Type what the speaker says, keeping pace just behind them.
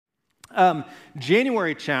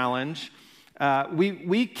January challenge,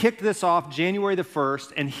 we kicked this off January the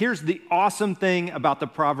 1st, and here's the awesome thing about the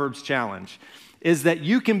Proverbs challenge, is that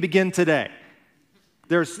you can begin today.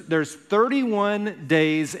 There's 31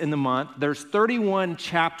 days in the month. There's 31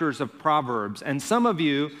 chapters of Proverbs, and some of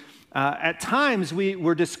you, at times,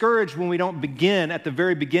 we're discouraged when we don't begin at the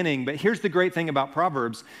very beginning, but here's the great thing about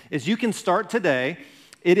Proverbs, is you can start today.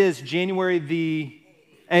 It is January the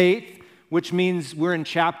 8th, which means we're in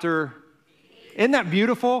chapter. Isn't that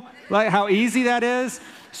beautiful? Like how easy that is?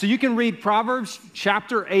 So you can read Proverbs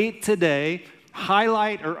chapter 8 today,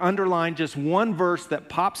 highlight or underline just one verse that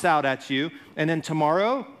pops out at you, and then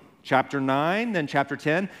tomorrow, chapter 9, then chapter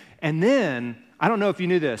 10, and then, I don't know if you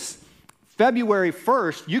knew this, February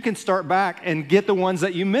 1st, you can start back and get the ones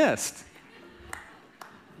that you missed.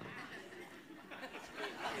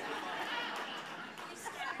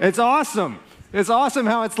 It's awesome. It's awesome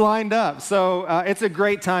how it's lined up. So it's a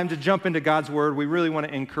great time to jump into God's Word. We really want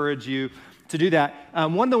to encourage you to do that.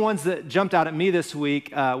 One of the ones that jumped out at me this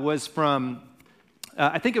week was from,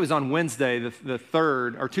 I think it was on Wednesday, the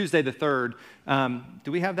 3rd, or Tuesday the 3rd.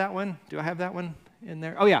 Do we have that one? Do I have that one in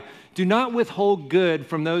there? Oh, yeah. Do not withhold good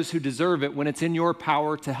from those who deserve it when it's in your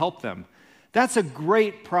power to help them. That's a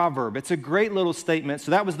great proverb. It's a great little statement.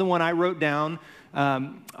 So that was the one I wrote down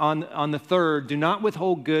on the 3rd. Do not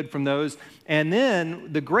withhold good from those. And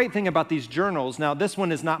then the great thing about these journals, now this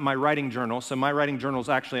one is not my writing journal, so my writing journal is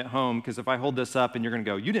actually at home, because if I hold this up and you're going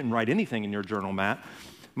to go, you didn't write anything in your journal, Matt.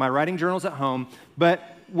 My writing journal's at home. But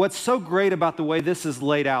what's so great about the way this is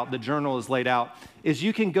laid out, the journal is laid out, is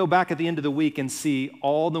you can go back at the end of the week and see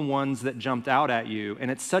all the ones that jumped out at you.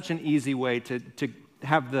 And it's such an easy way to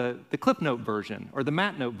have the Clip Note version, or the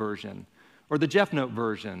Matt Note version, or the Jeff Note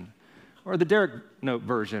version, or the Derek Note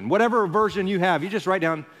version. Whatever version you have, you just write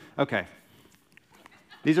down, okay,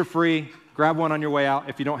 these are free. Grab one on your way out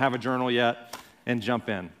if you don't have a journal yet, and jump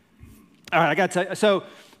in. All right, I got to tell you. So,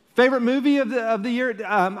 favorite movie of the year?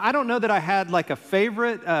 I don't know that I had like a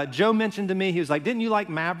favorite. Joe mentioned to me, he was like, didn't you like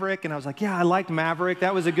Maverick? And I was like, yeah, I liked Maverick.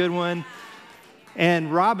 That was a good one.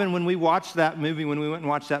 And Robin, when we went and watched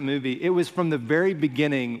that movie, it was from the very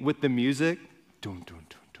beginning with the music. Dun, dun,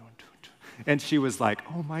 dun, dun, dun, dun. And she was like,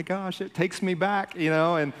 oh my gosh, it takes me back, you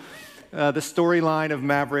know? And the storyline of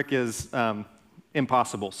Maverick is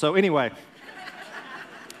impossible. So anyway,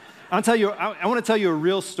 I want to tell you a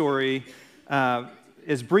real story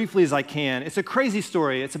as briefly as I can. It's a crazy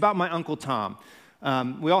story. It's about my Uncle Tom.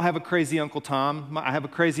 We all have a crazy Uncle Tom. I have a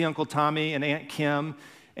crazy Uncle Tommy and Aunt Kim,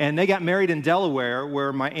 and they got married in Delaware,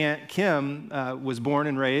 where my Aunt Kim was born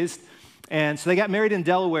and raised. And so they got married in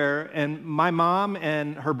Delaware, and my mom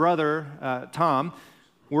and her brother, Tom,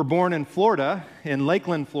 were born in Florida, in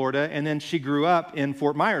Lakeland, Florida, and then she grew up in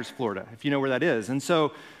Fort Myers, Florida, if you know where that is. And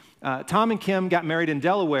so Tom and Kim got married in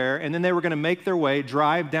Delaware, and then they were going to make their way,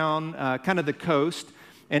 drive down kind of the coast,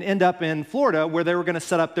 and end up in Florida, where they were going to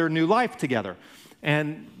set up their new life together.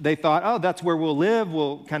 And they thought, oh, that's where we'll live.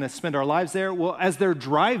 We'll kind of spend our lives there. Well, as they're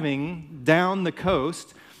driving down the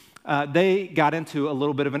coast, they got into a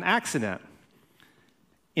little bit of an accident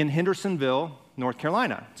in Hendersonville, North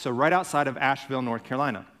Carolina. So right outside of Asheville, North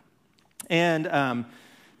Carolina. And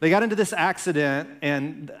they got into this accident,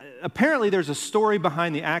 and apparently there's a story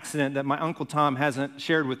behind the accident that my Uncle Tom hasn't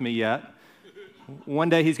shared with me yet. One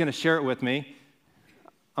day he's going to share it with me.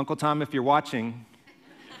 Uncle Tom, if you're watching,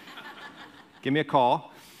 give me a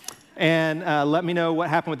call and let me know what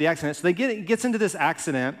happened with the accident. So he gets into this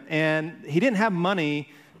accident, and he didn't have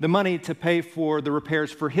the money to pay for the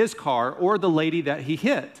repairs for his car or the lady that he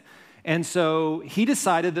hit. And so he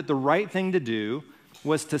decided that the right thing to do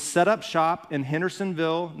was to set up shop in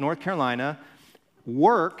Hendersonville, North Carolina,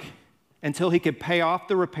 work until he could pay off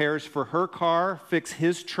the repairs for her car, fix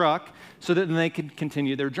his truck, so that then they could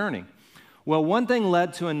continue their journey. Well, one thing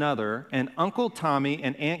led to another, and Uncle Tommy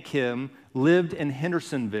and Aunt Kim lived in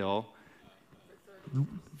Hendersonville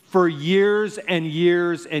for years and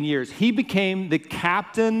years and years. He became the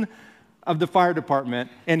captain of the fire department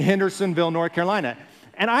in Hendersonville, North Carolina.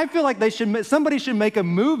 And I feel like somebody should make a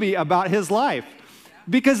movie about his life,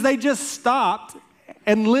 because they just stopped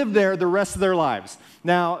and lived there the rest of their lives.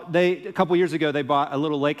 Now, a couple years ago, they bought a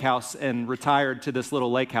little lake house and retired to this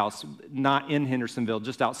little lake house, not in Hendersonville,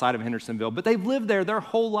 just outside of Hendersonville. But they've lived there their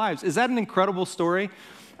whole lives. Is that an incredible story?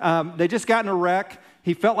 They just got in a wreck.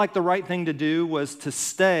 He felt like the right thing to do was to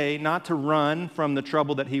stay, not to run from the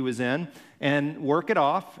trouble that he was in, and work it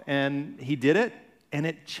off. And he did it, and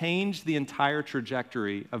it changed the entire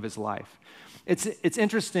trajectory of his life. It's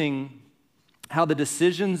interesting how the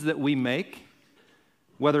decisions that we make,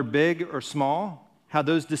 whether big or small, how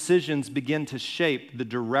those decisions begin to shape the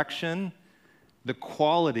direction, the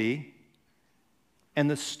quality, and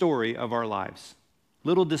the story of our lives.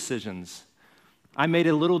 Little decisions. I made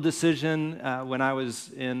a little decision when I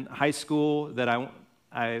was in high school that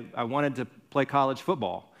I wanted to play college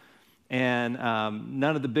football. And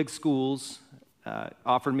none of the big schools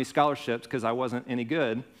offered me scholarships because I wasn't any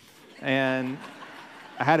good. And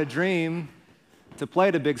I had a dream to play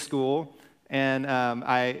at a big school. And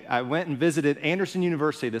I went and visited Anderson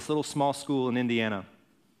University, this little small school in Indiana.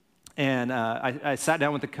 And I sat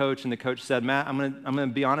down with the coach, and the coach said, Matt, I'm going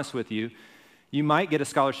to be honest with you. You might get a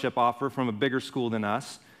scholarship offer from a bigger school than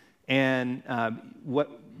us. And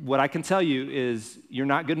what I can tell you is you're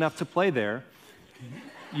not good enough to play there.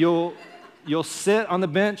 You'll sit on the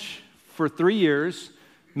bench for 3 years,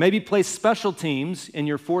 maybe play special teams in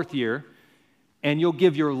your 4th year, and you'll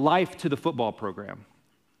give your life to the football program.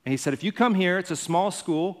 And he said, if you come here, it's a small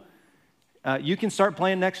school, you can start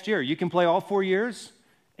playing next year. You can play all 4 years,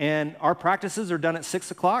 and our practices are done at 6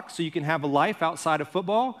 o'clock, so you can have a life outside of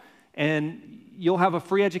football, and you'll have a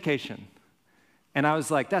free education. And I was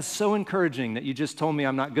like, that's so encouraging that you just told me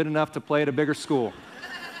I'm not good enough to play at a bigger school.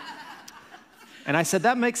 And I said,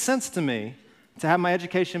 that makes sense to me, to have my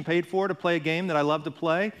education paid for, to play a game that I love to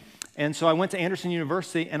play. And so I went to Anderson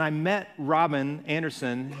University, and I met Robin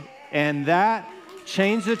Anderson, and that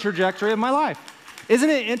changed the trajectory of my life. Isn't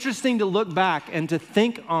it interesting to look back and to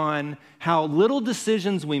think on how little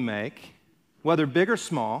decisions we make, whether big or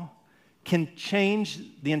small, can change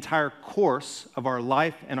the entire course of our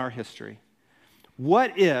life and our history?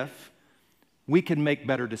 What if we could make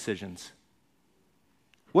better decisions?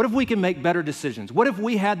 What if we can make better decisions? What if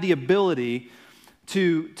we had the ability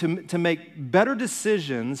to make better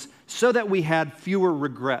decisions so that we had fewer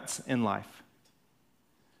regrets in life?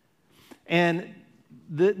 And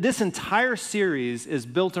this entire series is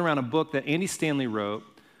built around a book that Andy Stanley wrote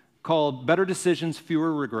called Better Decisions,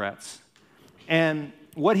 Fewer Regrets. And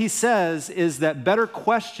what he says is that better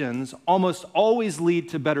questions almost always lead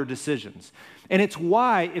to better decisions. And it's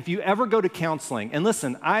why if you ever go to counseling, and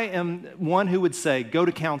listen, I am one who would say go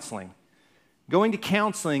to counseling. Going to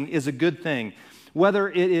counseling is a good thing. Whether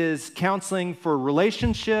it is counseling for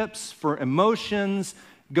relationships, for emotions,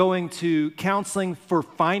 going to counseling for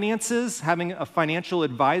finances, having a financial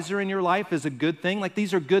advisor in your life is a good thing. Like,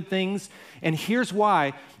 these are good things. And here's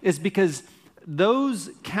why, is because those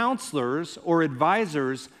counselors or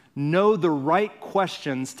advisors know the right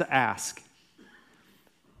questions to ask.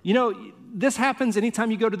 You know, this happens anytime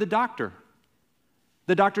you go to the doctor.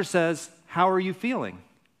 The doctor says, how are you feeling?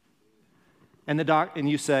 And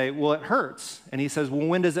you say, well, it hurts. And he says, well,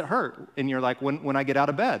 when does it hurt? And you're like, when I get out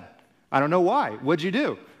of bed. I don't know why. What'd you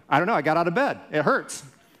do? I don't know. I got out of bed. It hurts.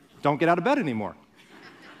 Don't get out of bed anymore.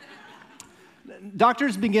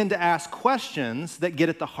 Doctors begin to ask questions that get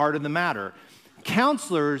at the heart of the matter.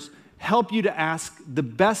 Counselors help you to ask the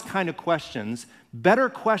best kind of questions. Better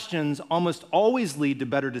questions almost always lead to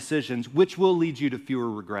better decisions, which will lead you to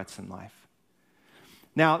fewer regrets in life.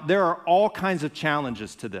 Now, there are all kinds of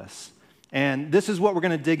challenges to this, and this is what we're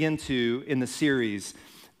going to dig into in the series.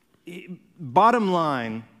 Bottom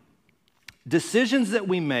line, decisions that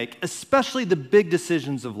we make, especially the big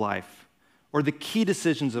decisions of life or the key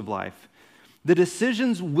decisions of life, the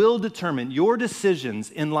decisions will determine, your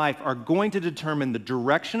decisions in life are going to determine the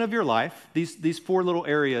direction of your life. These 4 little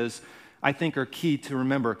areas I think are key to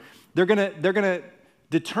remember. They're gonna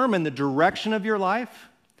determine the direction of your life,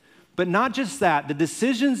 but not just that, the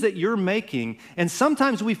decisions that you're making, and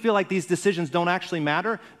sometimes we feel like these decisions don't actually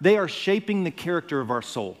matter, they are shaping the character of our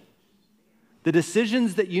soul. The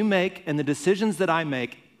decisions that you make and the decisions that I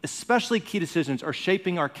make, especially key decisions, are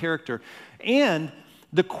shaping our character. And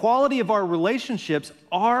the quality of our relationships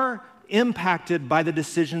are impacted by the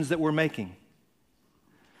decisions that we're making.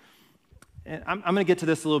 And I'm going to get to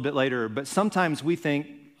this a little bit later, but sometimes we think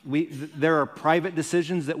there are private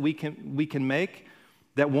decisions that we can make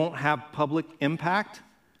that won't have public impact.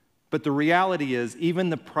 But the reality is, even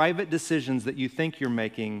the private decisions that you think you're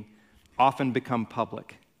making often become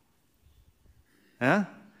public. Huh?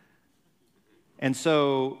 And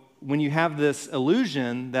so when you have this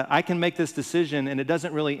illusion that I can make this decision and it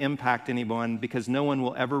doesn't really impact anyone because no one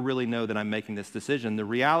will ever really know that I'm making this decision, the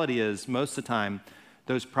reality is most of the time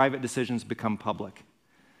those private decisions become public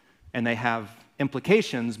and they have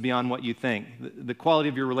implications beyond what you think. The quality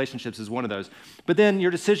of your relationships is one of those. But then your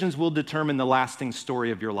decisions will determine the lasting story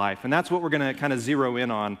of your life. And that's what we're going to kind of zero in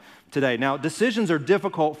on today. Now, decisions are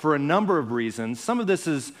difficult for a number of reasons. Some of this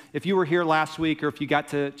is, if you were here last week or if you got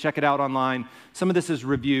to check it out online, some of this is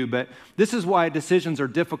review, but this is why decisions are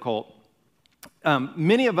difficult.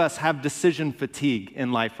 Many of us have decision fatigue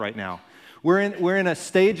in life right now. We're in a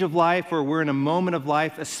stage of life or we're in a moment of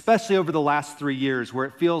life, especially over the last 3 years, where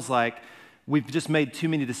it feels like we've just made too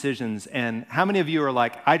many decisions. And how many of you are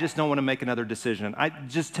like, I just don't want to make another decision.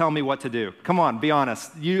 Just tell me what to do. Come on, be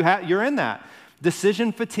honest. You're in that.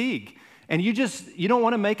 Decision fatigue. And you don't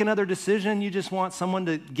want to make another decision. You just want someone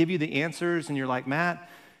to give you the answers. And you're like, Matt,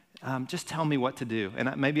 just tell me what to do.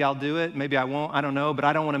 And maybe I'll do it. Maybe I won't. I don't know. But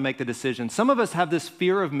I don't want to make the decision. Some of us have this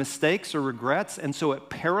fear of mistakes or regrets. And so it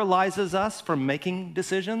paralyzes us from making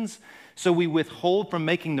decisions. So we withhold from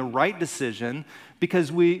making the right decision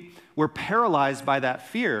because we're paralyzed by that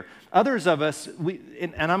fear. Others of us,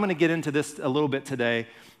 and I'm going to get into this a little bit today,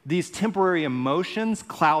 these temporary emotions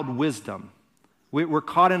cloud wisdom. We're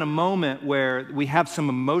caught in a moment where we have some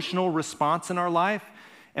emotional response in our life,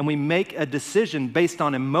 and we make a decision based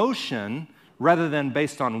on emotion rather than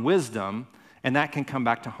based on wisdom, and that can come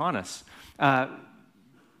back to haunt us.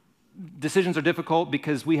 Decisions are difficult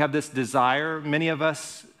because we have this desire. Many of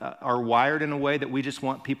us are wired in a way that we just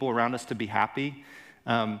want people around us to be happy.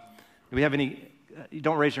 Do we have any,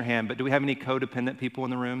 don't raise your hand, but do we have any codependent people in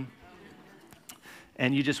the room?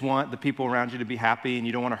 And you just want the people around you to be happy and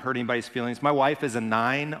you don't want to hurt anybody's feelings. My wife is a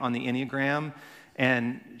 9 on the Enneagram,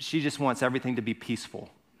 and she just wants everything to be peaceful.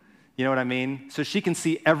 You know what I mean? So she can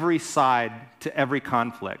see every side to every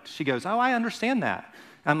conflict. She goes, oh, I understand that.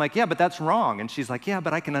 I'm like, yeah, but that's wrong. And she's like, yeah,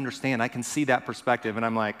 but I can understand. I can see that perspective. And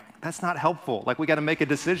I'm like, that's not helpful. Like, we got to make a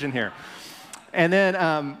decision here. And then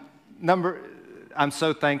I'm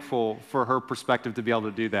so thankful for her perspective to be able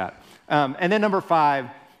to do that. And then number 5,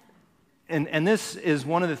 and this is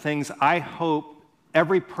one of the things I hope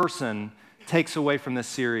every person takes away from this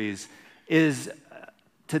series, is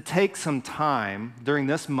to take some time during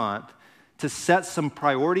this month to set some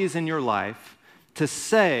priorities in your life, to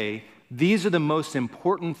say, these are the most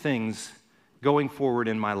important things going forward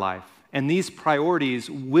in my life. And these priorities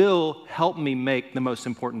will help me make the most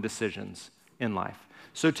important decisions in life.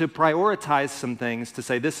 So to prioritize some things, to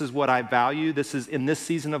say, this is what I value, this is in this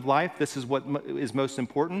season of life, this is what is most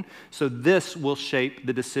important, so this will shape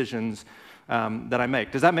the decisions that I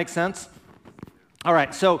make. Does that make sense? All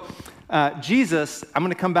right, so Jesus, I'm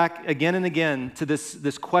going to come back again and again to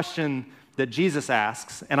this question that Jesus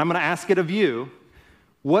asks, and I'm going to ask it of you.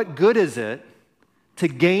 What good is it to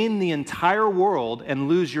gain the entire world and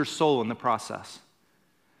lose your soul in the process?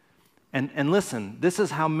 And listen, this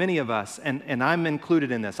is how many of us, and I'm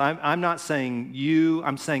included in this. I'm not saying you,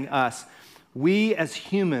 I'm saying us. We as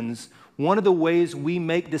humans, one of the ways we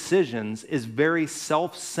make decisions is very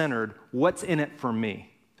self-centered. What's in it for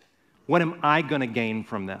me? What am I going to gain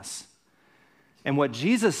from this? And what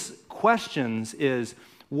Jesus questions is,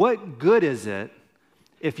 what good is it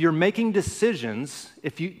if you're making decisions,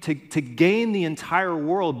 to gain the entire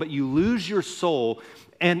world, but you lose your soul,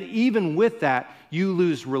 and even with that, you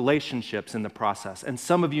lose relationships in the process? And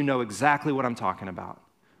some of you know exactly what I'm talking about.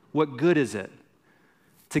 What good is it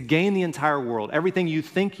to gain the entire world, everything you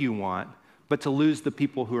think you want, but to lose the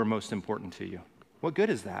people who are most important to you? What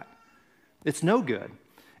good is that? It's no good.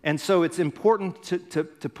 And so it's important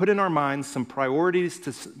to put in our minds some priorities,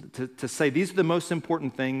 to say these are the most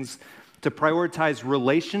important things, to prioritize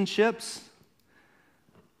relationships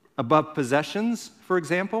above possessions, for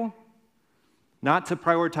example. Not to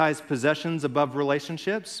prioritize possessions above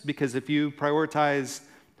relationships, because if you prioritize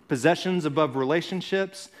possessions above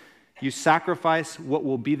relationships, you sacrifice what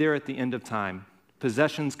will be there at the end of time.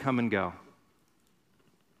 Possessions come and go.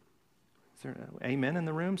 Is there an amen in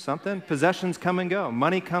the room? Something? Possessions come and go.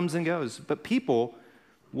 Money comes and goes. But people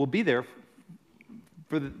will be there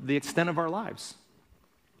for the extent of our lives.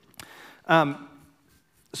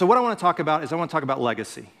 So what I want to talk about is I want to talk about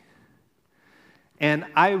legacy. And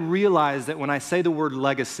I realize that when I say the word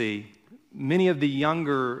legacy, many of the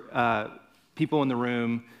younger people in the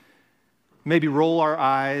room maybe roll our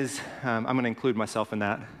eyes. I'm going to include myself in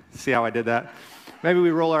that. See how I did that? Maybe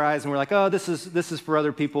we roll our eyes and we're like, oh, this is for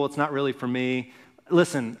other people. It's not really for me.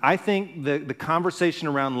 Listen, I think the conversation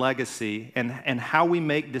around legacy and how we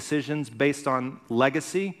make decisions based on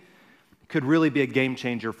legacy could really be a game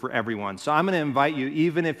changer for everyone. So I'm going to invite you,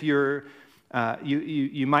 even if you're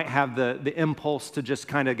you might have the impulse to just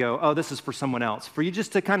kind of go, oh, this is for someone else, for you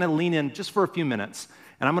just to kind of lean in just for a few minutes.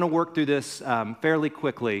 And I'm going to work through this fairly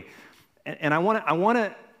quickly. And I want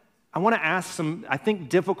to ask some, I think,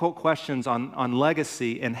 difficult questions on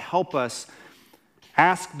legacy and help us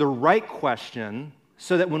ask the right question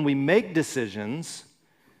so that when we make decisions,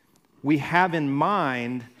 we have in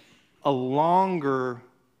mind a longer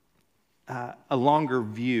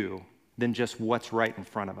view than just what's right in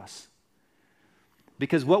front of us.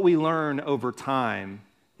 Because what we learn over time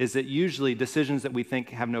is that usually decisions that we think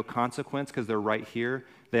have no consequence because they're right here,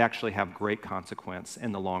 they actually have great consequence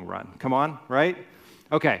in the long run. Come on, right?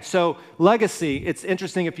 Okay, so legacy, it's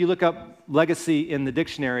interesting. If you look up legacy in the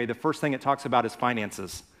dictionary, the first thing it talks about is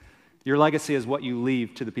finances. Your legacy is what you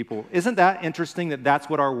leave to the people. Isn't that interesting that that's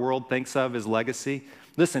what our world thinks of as legacy?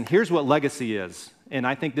 Listen, here's what legacy is, and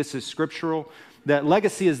I think this is scriptural, that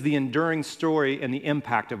legacy is the enduring story and the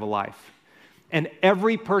impact of a life. And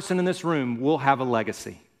every person in this room will have a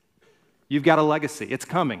legacy. You've got a legacy. It's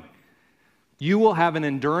coming. You will have an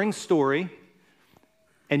enduring story,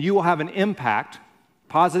 and you will have an impact,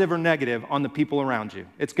 positive or negative, on the people around you.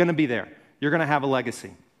 It's going to be there. You're going to have a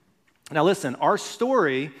legacy. Now listen, our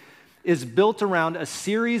story is built around a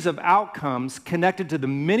series of outcomes connected to the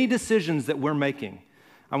many decisions that we're making.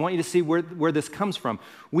 I want you to see where this comes from.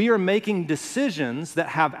 We are making decisions that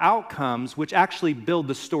have outcomes which actually build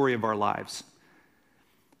the story of our lives.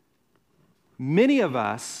 Many of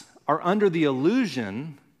us are under the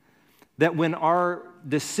illusion that when our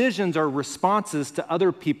decisions are responses to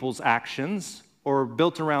other people's actions or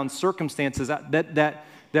built around circumstances, that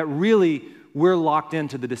really we're locked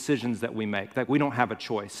into the decisions that we make, that we don't have a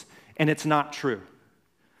choice. And it's not true.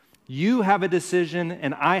 You have a decision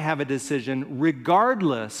and I have a decision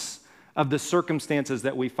regardless of the circumstances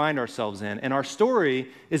that we find ourselves in. And our story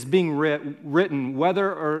is being written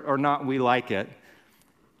whether or not we like it,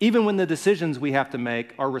 even when the decisions we have to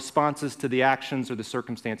make are responses to the actions or the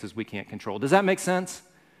circumstances we can't control. Does that make sense?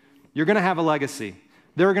 You're going to have a legacy.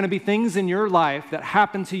 There are going to be things in your life that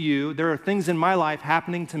happen to you. There are things in my life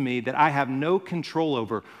happening to me that I have no control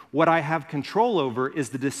over. What I have control over is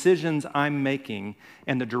the decisions I'm making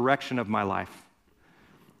and the direction of my life.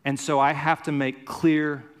 And so I have to make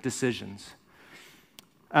clear decisions.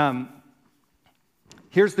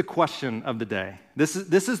 Here's the question of the day. This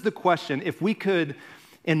is the question. If we could,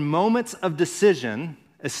 in moments of decision,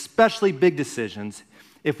 especially big decisions,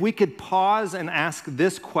 if we could pause and ask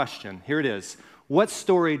this question, here it is. What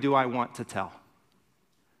story do I want to tell?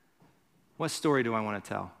 What story do I want to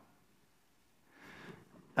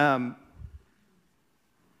tell?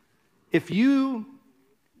 If you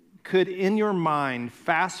could, in your mind,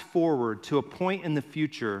 fast forward to a point in the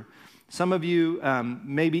future, some of you,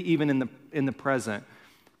 maybe even in the present,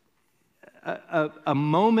 a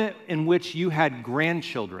moment in which you had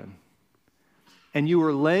grandchildren, and you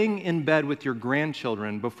were laying in bed with your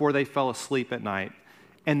grandchildren before they fell asleep at night,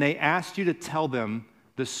 and they asked you to tell them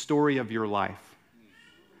the story of your life.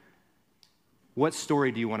 What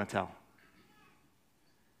story do you want to tell?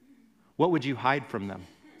 What would you hide from them?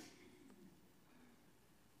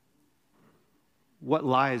 What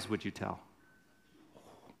lies would you tell?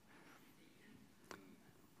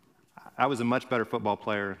 I was a much better football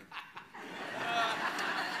player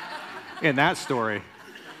in that story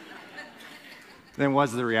than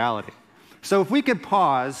was the reality. So if we could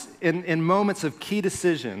pause in moments of key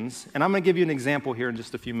decisions, and I'm going to give you an example here in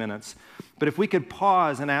just a few minutes, but if we could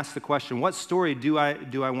pause and ask the question, what story do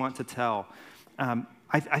I want to tell?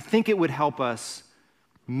 I think it would help us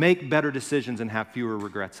make better decisions and have fewer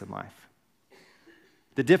regrets in life.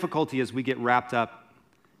 The difficulty is we get wrapped up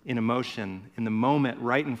in emotion in the moment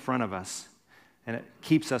right in front of us, and it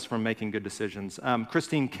keeps us from making good decisions.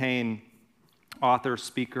 Christine Caine, author,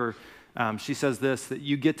 speaker, she says this, that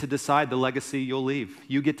you get to decide the legacy you'll leave.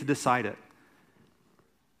 You get to decide it.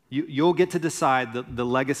 You'll get to decide the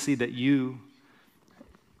legacy that you...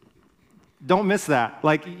 Don't miss that.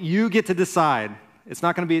 Like, you get to decide. It's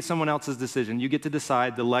not going to be someone else's decision. You get to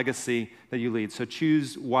decide the legacy that you lead. So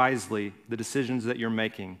choose wisely the decisions that you're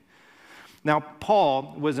making. Now,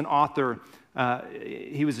 Paul was an author.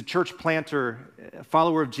 He was a church planter, a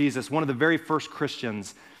follower of Jesus, one of the very first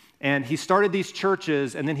Christians. And he started these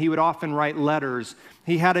churches, and then he would often write letters.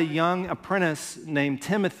 He had a young apprentice named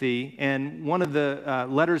Timothy, and one of the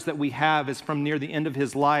letters that we have is from near the end of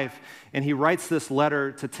his life. And he writes this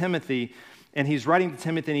letter to Timothy, and he's writing to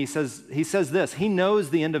Timothy, and he says this, he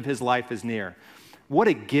knows the end of his life is near. What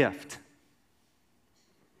a gift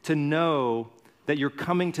to know that you're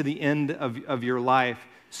coming to the end of your life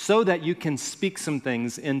so that you can speak some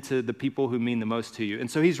things into the people who mean the most to you. And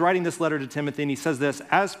so he's writing this letter to Timothy, and he says this,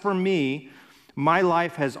 as for me, my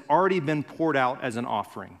life has already been poured out as an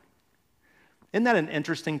offering. Isn't that an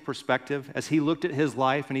interesting perspective? As he looked at his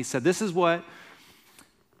life, and he said, this is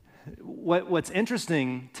what's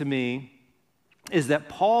interesting to me is that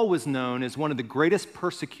Paul was known as one of the greatest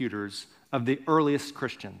persecutors of the earliest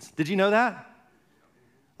Christians. Did you know that?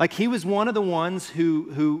 Like, he was one of the ones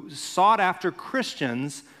who sought after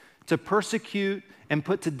Christians to persecute and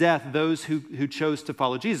put to death those who chose to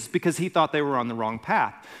follow Jesus because he thought they were on the wrong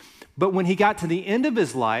path. But when he got to the end of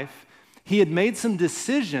his life, he had made some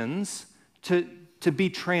decisions to be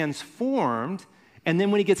transformed, And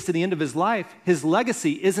then when he gets to the end of his life, his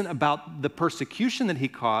legacy isn't about the persecution that he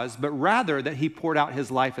caused, but rather that he poured out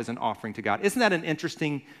his life as an offering to God. Isn't that an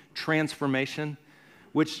interesting transformation?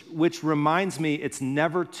 Which reminds me it's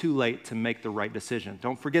never too late to make the right decision.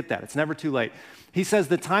 Don't forget that. It's never too late. He says,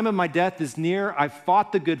 the time of my death is near. I've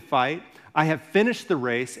fought the good fight. I have finished the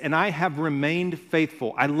race, and I have remained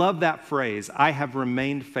faithful. I love that phrase, I have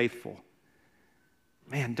remained faithful.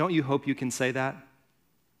 Man, don't you hope you can say that?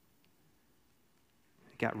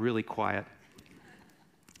 It got really quiet.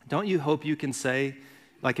 Don't you hope you can say,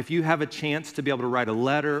 like if you have a chance to be able to write a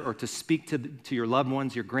letter or to speak to your loved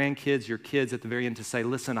ones, your grandkids, your kids at the very end to say,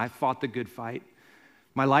 listen, I fought the good fight.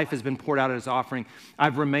 My life has been poured out as offering.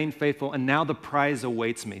 I've remained faithful, and now the prize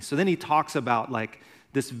awaits me. So then he talks about like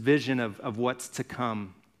this vision of what's to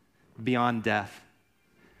come beyond death.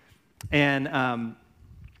 And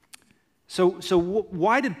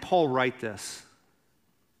why did Paul write this?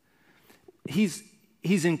 He's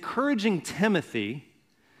encouraging Timothy,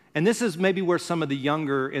 and this is maybe where some of the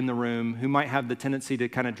younger in the room who might have the tendency to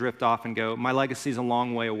kind of drift off and go, my legacy's a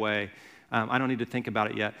long way away. I don't need to think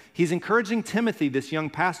about it yet. He's encouraging Timothy, this young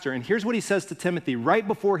pastor, and here's what he says to Timothy right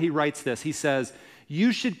before he writes this. He says,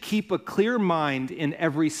 you should keep a clear mind in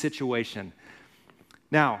every situation.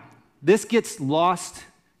 Now, this gets lost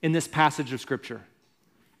in this passage of Scripture.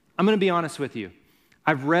 I'm going to be honest with you.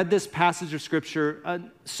 I've read this passage of Scripture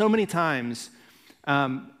so many times,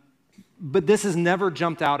 but this has never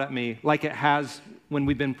jumped out at me like it has when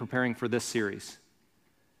we've been preparing for this series.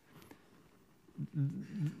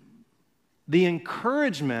 The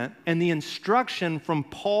encouragement and the instruction from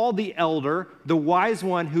Paul the elder, the wise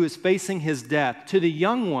one who is facing his death, to the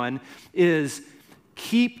young one is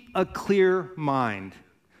keep a clear mind.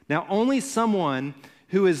 Now, only someone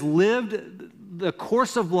who has lived the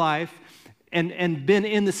course of life and been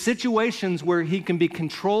in the situations where he can be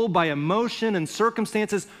controlled by emotion and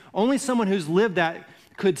circumstances, only someone who's lived that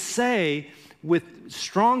could say with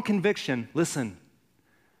strong conviction, listen,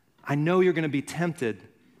 I know you're going to be tempted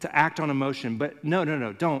to act on emotion, but no,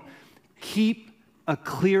 don't. Keep a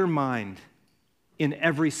clear mind in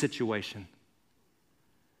every situation.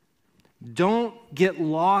 Don't get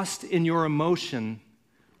lost in your emotion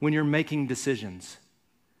when you're making decisions.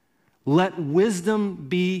 Let wisdom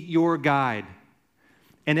be your guide.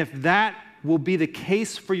 And if that will be the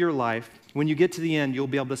case for your life, when you get to the end, you'll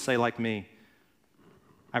be able to say like me,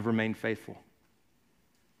 I've remained faithful.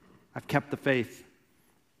 I've kept the faith.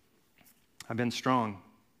 I've been strong.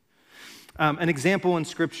 An example in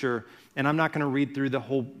Scripture, and I'm not going to read through the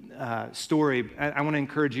whole story. I want to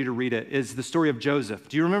encourage you to read it, is the story of Joseph.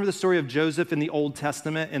 Do you remember the story of Joseph in the Old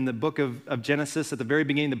Testament, in the book of Genesis, at the very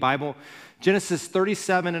beginning of the Bible? Genesis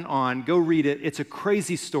 37 and on, go read it. It's a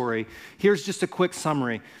crazy story. Here's just a quick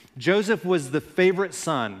summary. Joseph was the favorite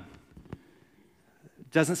son.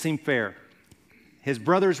 Doesn't seem fair. His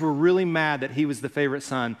brothers were really mad that he was the favorite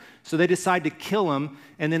son, so they decided to kill him,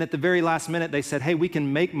 and then at the very last minute, they said, hey, we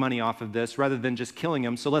can make money off of this rather than just killing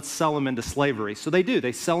him, so let's sell him into slavery. So they do.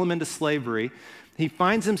 They sell him into slavery. He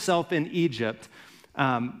finds himself in Egypt.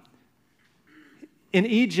 In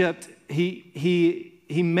Egypt,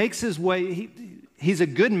 he makes his way, he's a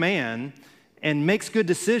good man and makes good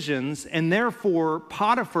decisions, and therefore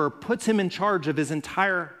Potiphar puts him in charge of his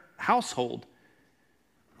entire household.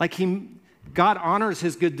 God honors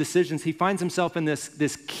his good decisions. He finds himself in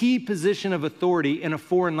this key position of authority in a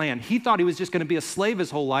foreign land. He thought he was just going to be a slave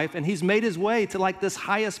his whole life, and he's made his way to like this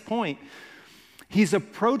highest point. He's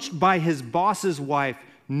approached by his boss's wife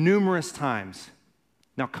numerous times.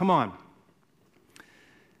 Now, come on.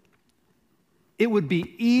 It would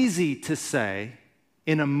be easy to say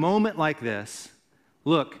in a moment like this,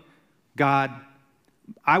 look, God,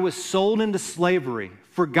 I was sold into slavery,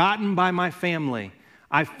 forgotten by my family.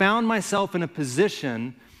 I found myself in a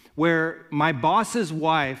position where my boss's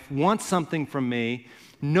wife wants something from me.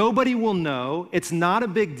 Nobody will know. It's not a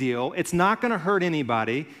big deal. It's not going to hurt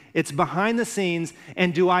anybody. It's behind the scenes.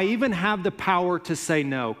 And do I even have the power to say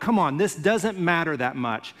no? Come on, this doesn't matter that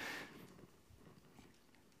much.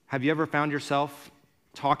 Have you ever found yourself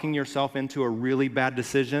talking yourself into a really bad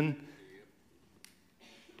decision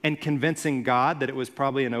and convincing God that it was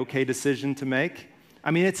probably an okay decision to make? I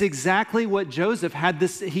mean, it's exactly what Joseph had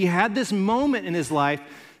he had this moment in his life.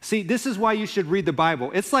 See, this is why you should read the Bible.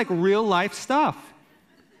 It's like real life stuff.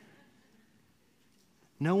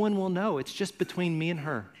 No one will know. It's just between me and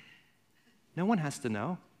her. No one has to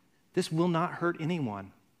know. This will not hurt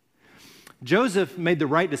anyone. Joseph made the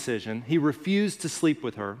right decision. He refused to sleep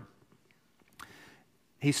with her.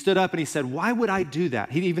 He stood up and he said, why would I do that?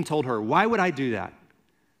 He even told her, why would I do that?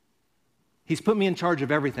 He's put me in charge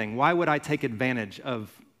of everything. Why would I take advantage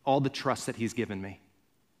of all the trust that he's given me.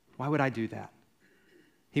 Why would I do that?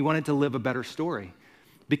 He wanted to live a better story.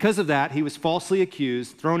 Because of that, he was falsely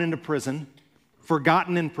accused, thrown into prison,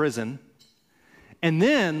 forgotten in prison. And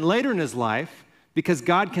then later in his life, because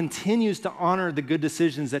God continues to honor the good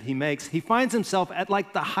decisions that he makes, he finds himself at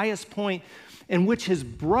like the highest point in which his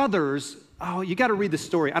brothers, oh, you got to read the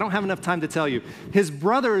story. I don't have enough time to tell you. His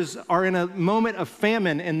brothers are in a moment of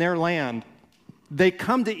famine in their land. They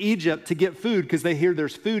come to Egypt to get food because they hear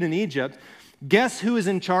there's food in Egypt. Guess who is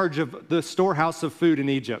in charge of the storehouse of food in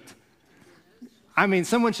Egypt? I mean,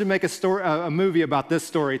 someone should make a movie about this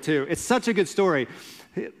story too. It's such a good story.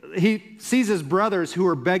 He sees his brothers who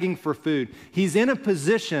are begging for food. He's in a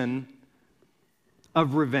position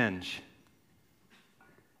of revenge.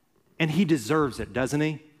 And he deserves it, doesn't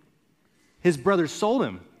he? His brothers sold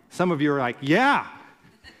him. Some of you are like, yeah.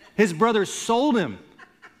 His brothers sold him.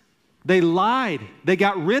 They lied. They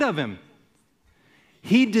got rid of him.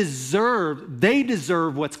 They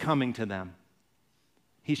deserve what's coming to them.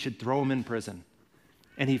 He should throw him in prison.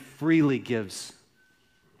 And he freely gives.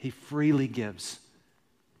 He freely gives.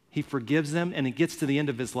 He forgives them, and he gets to the end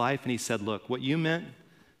of his life, and he said, look, what you meant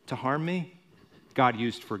to harm me, God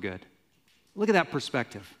used for good. Look at that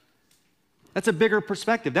perspective. That's a bigger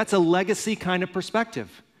perspective. That's a legacy kind of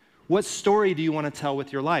perspective. What story do you want to tell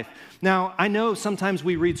with your life? Now, I know sometimes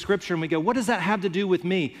we read scripture and we go, what does that have to do with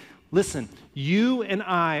me? Listen, you and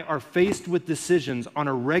I are faced with decisions on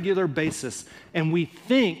a regular basis, and we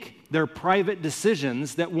think they're private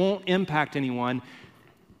decisions that won't impact anyone.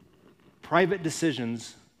 Private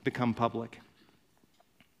decisions become public.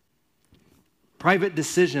 Private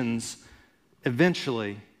decisions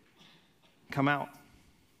eventually come out.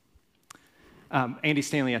 Andy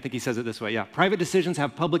Stanley, I think he says it this way, yeah. Private decisions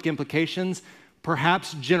have public implications,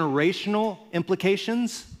 perhaps generational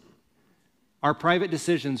implications. Our private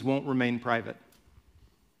decisions won't remain private.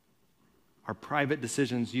 Our private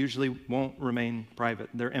decisions usually won't remain private.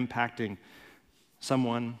 They're impacting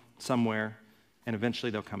someone, somewhere, and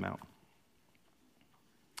eventually they'll come out.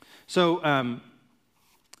 So,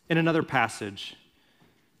 in another passage,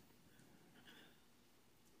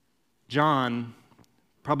 John,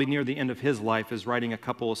 probably near the end of his life, is writing a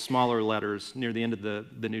couple of smaller letters near the end of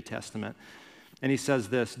the New Testament. And he says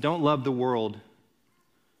this, don't love the world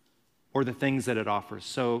or the things that it offers.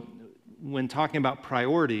 So when talking about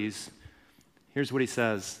priorities, here's what he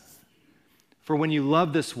says. For when you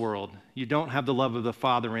love this world, you don't have the love of the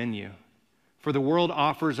Father in you. For the world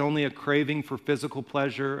offers only a craving for physical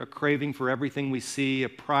pleasure, a craving for everything we see, a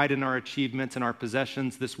pride in our achievements and our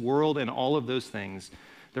possessions. This world and all of those things,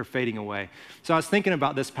 they're fading away. So I was thinking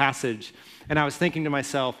about this passage, and I was thinking to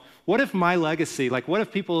myself, what if my legacy, like what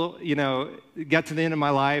if people, get to the end of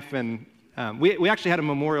my life, and we actually had a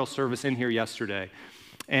memorial service in here yesterday,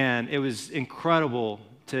 and it was incredible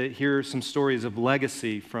to hear some stories of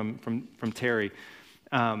legacy from Terry.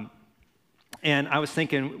 And I was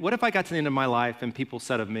thinking, what if I got to the end of my life and people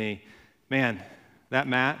said of me, man, that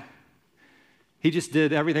Matt, he just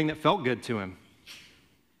did everything that felt good to him.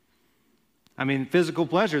 I mean, physical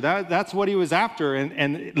pleasure, that's what he was after,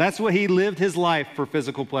 and that's what he lived his life for,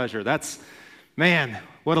 physical pleasure. Man,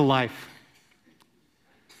 what a life.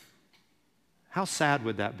 How sad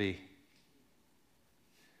would that be?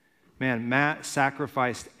 Man, Matt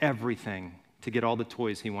sacrificed everything to get all the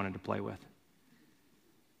toys he wanted to play with.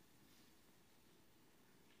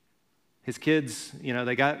 His kids,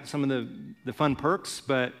 they got some of the fun perks,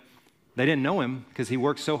 but they didn't know him because he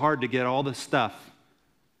worked so hard to get all the stuff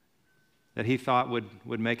that he thought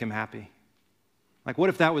would make him happy. Like, what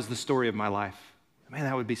if that was the story of my life? Man,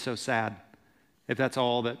 that would be so sad if that's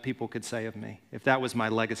all that people could say of me, if that was my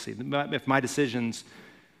legacy, if my decisions,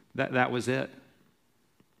 that was it.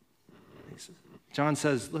 John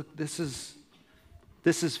says, look, this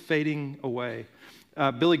is fading away.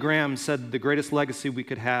 Billy Graham said the greatest legacy we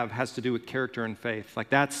could have has to do with character and faith. Like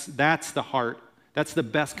that's the heart. That's the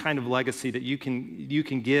best kind of legacy that you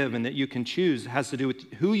can give and that you can choose. It has to do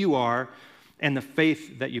with who you are and the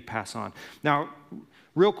faith that you pass on. Now,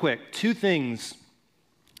 real quick, two things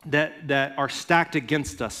that are stacked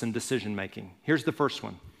against us in decision making. Here's the first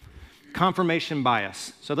one. Confirmation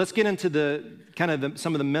bias. So let's get into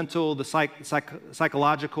some of the mental, the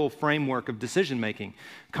psychological framework of decision making.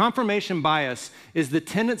 Confirmation bias is the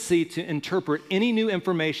tendency to interpret any new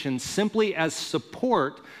information simply as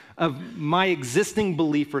support of my existing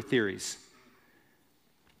belief or theories.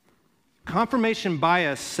 Confirmation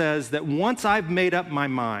bias says that once I've made up my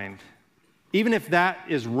mind, even if that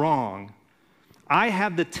is wrong, I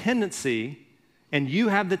have the tendency, and you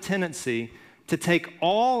have the tendency, to take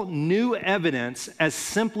all new evidence as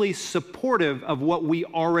simply supportive of what we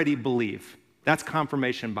already believe. That's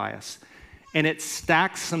confirmation bias. And it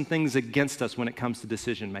stacks some things against us when it comes to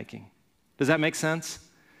decision making. Does that make sense?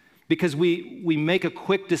 Because we make a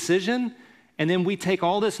quick decision, and then we take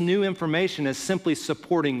all this new information as simply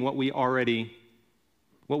supporting what we already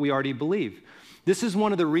believe. This is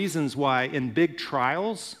one of the reasons why in big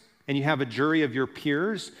trials, and you have a jury of your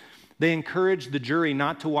peers, they encourage the jury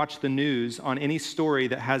not to watch the news on any story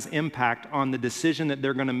that has impact on the decision that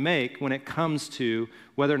they're going to make when it comes to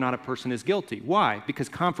whether or not a person is guilty. Why? Because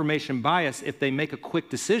confirmation bias, if they make a quick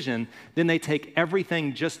decision, then they take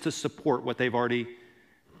everything just to support what they've already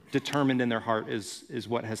determined in their heart is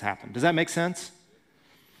what has happened. Does that make sense?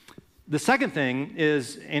 The second thing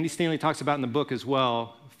is, Andy Stanley talks about in the book as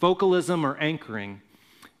well, focalism or anchoring.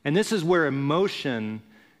 And this is where emotion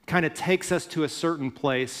kind of takes us to a certain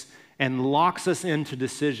place and locks us into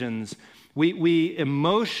decisions. We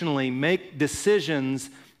emotionally make decisions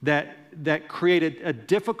that creates a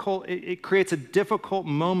difficult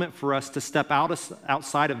moment for us to step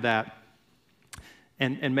outside of that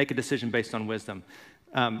and make a decision based on wisdom.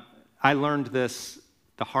 I learned this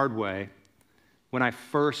the hard way when I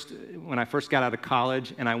first got out of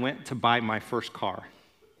college and I went to buy my first car.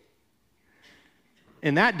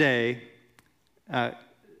 In that day,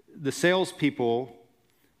 the salespeople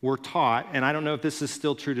were taught, and I don't know if this is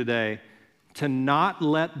still true today, to not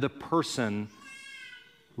let the person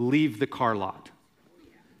leave the car lot.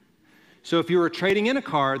 So if you were trading in a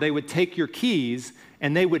car, they would take your keys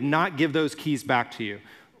and they would not give those keys back to you.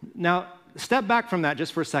 Now, step back from that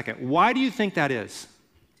just for a second. Why do you think that is?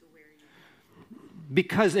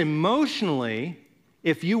 Because emotionally,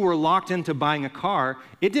 if you were locked into buying a car,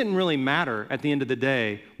 it didn't really matter at the end of the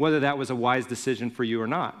day whether that was a wise decision for you or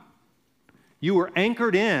not. You were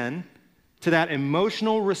anchored in to that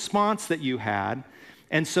emotional response that you had,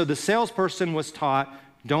 and so the salesperson was taught,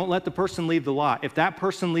 don't let the person leave the lot. If that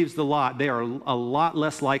person leaves the lot, they are a lot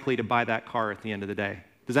less likely to buy that car at the end of the day.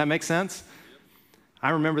 Does that make sense?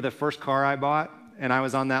 I remember the first car I bought, and I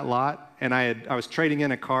was on that lot, and I was trading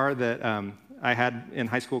in a car that I had in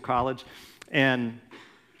high school, college, and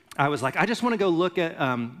I was like, I just want to go look at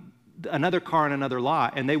another car in another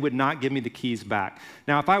lot, and they would not give me the keys back.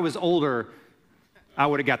 Now, if I was older, I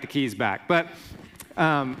would have got the keys back, but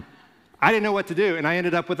I didn't know what to do, and I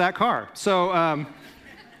ended up with that car. So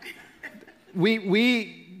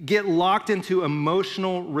we get locked into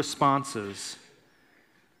emotional responses,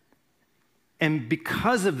 and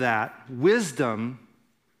because of that, wisdom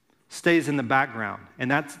stays in the background, and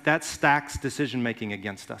that stacks decision-making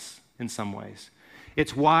against us in some ways.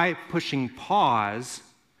 It's why pushing pause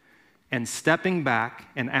and stepping back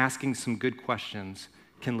and asking some good questions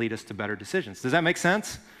can lead us to better decisions. Does that make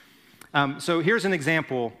sense? So here's an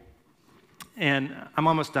example, and I'm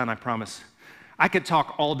almost done, I promise. I could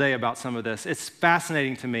talk all day about some of this. It's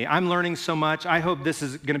fascinating to me. I'm learning so much. I hope this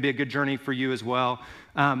is going to be a good journey for you as well.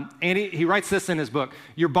 Andy, he writes this in his book.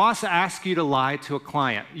 Your boss asks you to lie to a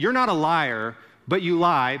client. You're not a liar, but you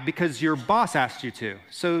lie because your boss asked you to.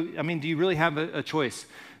 So, I mean, do you really have a choice?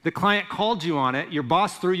 The client called you on it. Your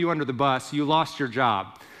boss threw you under the bus. You lost your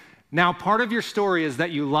job. Now, part of your story is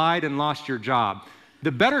that you lied and lost your job.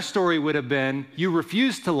 The better story would have been you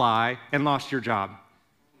refused to lie and lost your job.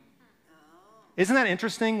 Isn't that an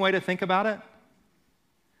interesting way to think about it?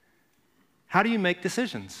 How do you make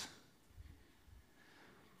decisions?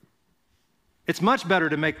 It's much better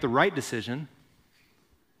to make the right decision,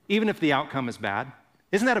 even if the outcome is bad.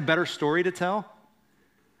 Isn't that a better story to tell?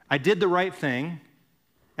 I did the right thing,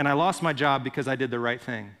 and I lost my job because I did the right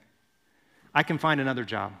thing. I can find another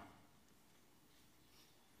job.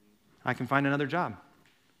 I can find another job.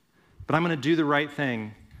 But I'm going to do the right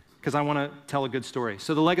thing because I want to tell a good story.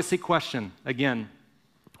 So the legacy question, again,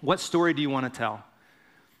 what story do you want to tell?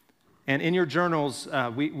 And in your journals,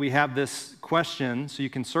 we have this question, so you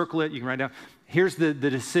can circle it, you can write down. Here's the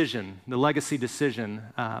decision, the legacy decision.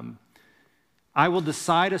 I will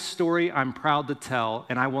decide a story I'm proud to tell,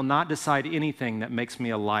 and I will not decide anything that makes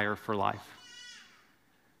me a liar for life.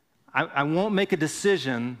 I won't make a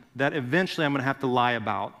decision that eventually I'm going to have to lie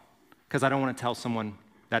about because I don't want to tell someone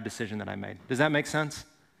that decision that I made. Does that make sense?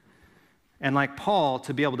 And like Paul,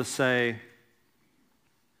 to be able to say,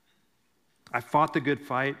 I fought the good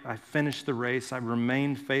fight, I finished the race, I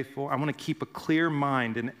remained faithful. I want to keep a clear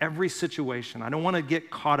mind in every situation. I don't want to get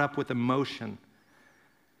caught up with emotion.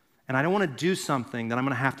 And I don't want to do something that I'm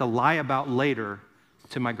going to have to lie about later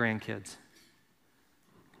to my grandkids.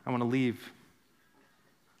 I want to leave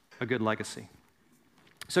a good legacy.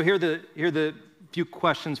 So here are the few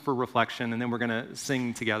questions for reflection, and then we're going to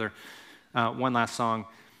sing together one last song.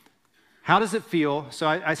 How does it feel? So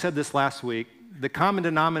I said this last week. The common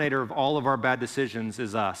denominator of all of our bad decisions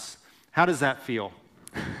is us. How does that feel?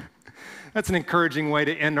 That's an encouraging way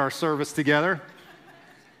to end our service together.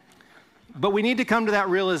 But we need to come to that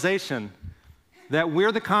realization that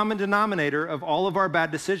we're the common denominator of all of our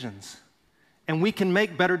bad decisions, and we can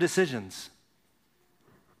make better decisions.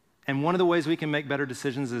 And one of the ways we can make better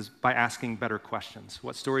decisions is by asking better questions.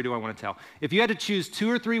 What story do I want to tell? If you had to choose 2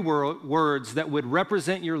 or 3 words that would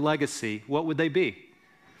represent your legacy, what would they be?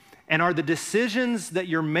 And are the decisions that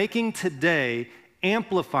you're making today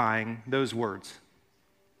amplifying those words?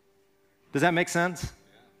 Does that make sense?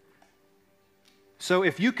 So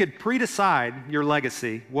if you could pre-decide your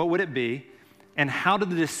legacy, what would it be? And how do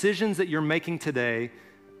the decisions that you're making today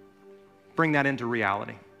bring that into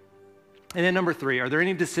reality? And then number 3, are there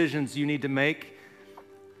any decisions you need to make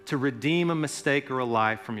to redeem a mistake or a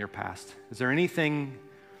lie from your past? Is there anything,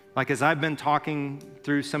 like as I've been talking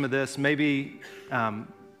through some of this, maybe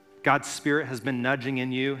God's Spirit has been nudging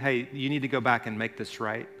in you, hey, you need to go back and make this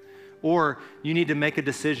right. Or you need to make a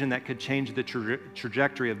decision that could change the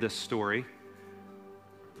trajectory of this story.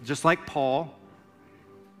 Just like Paul,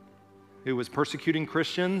 who was persecuting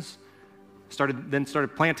Christians,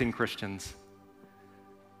 started planting Christians.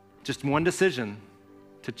 Just one decision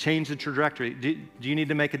to change the trajectory. Do you need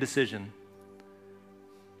to make a decision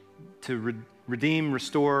to redeem,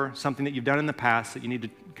 restore something that you've done in the past that you need to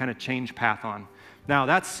kind of change path on? Now,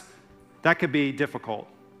 that could be difficult.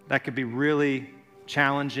 That could be really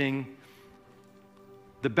challenging.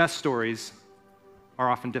 The best stories are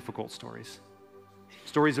often difficult stories.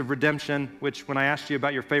 Stories of redemption, which when I asked you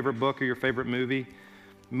about your favorite book or your favorite movie,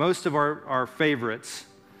 most of our favorites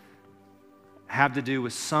have to do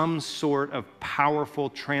with some sort of powerful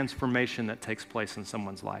transformation that takes place in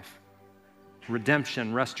someone's life.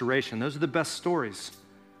 Redemption, restoration, those are the best stories.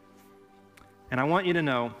 And I want you to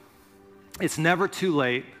know, it's never too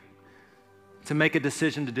late to make a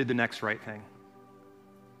decision to do the next right thing.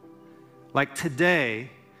 Like today,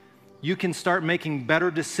 you can start making better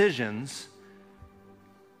decisions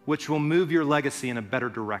which will move your legacy in a better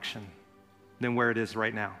direction than where it is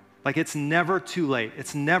right now. Like it's never too late.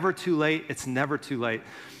 It's never too late. It's never too late.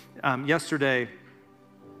 Yesterday,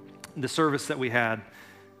 the service that we had,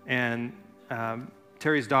 and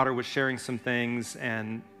Terry's daughter was sharing some things,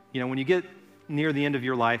 and when you get near the end of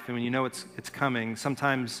your life and when you know it's coming,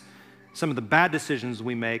 sometimes some of the bad decisions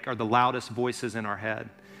we make are the loudest voices in our head.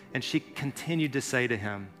 And she continued to say to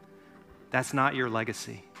him, that's not your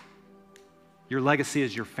legacy. Your legacy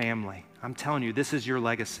is your family. I'm telling you, this is your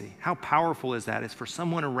legacy. How powerful is that? It's for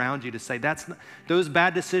someone around you to say, those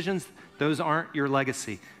bad decisions, those aren't your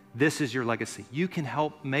legacy. This is your legacy. You can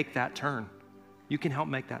help make that turn. You can help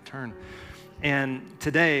make that turn. And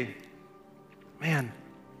today, man,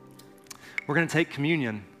 we're going to take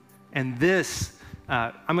communion. And this,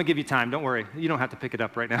 I'm going to give you time. Don't worry. You don't have to pick it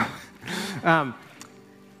up right now.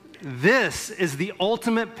 This is the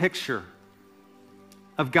ultimate picture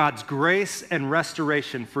of God's grace and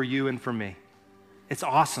restoration for you and for me. It's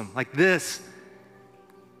awesome. Like this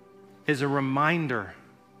is a reminder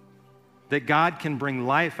that God can bring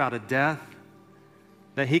life out of death,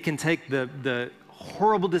 that he can take the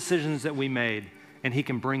horrible decisions that we made and he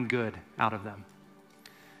can bring good out of them.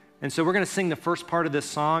 And so we're going to sing the first part of this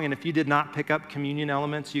song, and if you did not pick up communion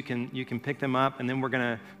elements, you can pick them up, and then we're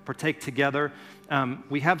going to partake together.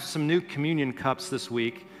 We have some new communion cups this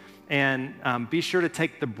week, and be sure to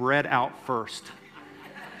take the bread out first.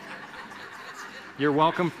 You're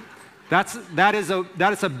welcome. That is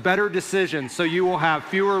a better decision, so you will have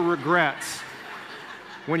fewer regrets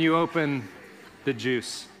when you open the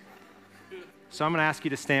juice. So I'm going to ask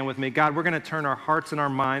you to stand with me. God, we're going to turn our hearts and our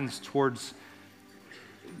minds towards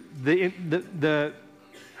I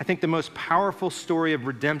think the most powerful story of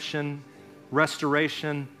redemption,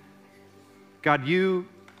 restoration. God, you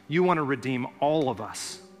want to redeem all of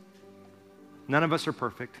us. None of us are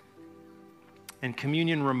perfect. And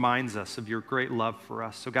communion reminds us of your great love for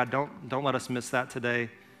us. So God, don't let us miss that today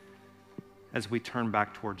as we turn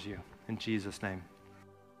back towards you. In Jesus' name.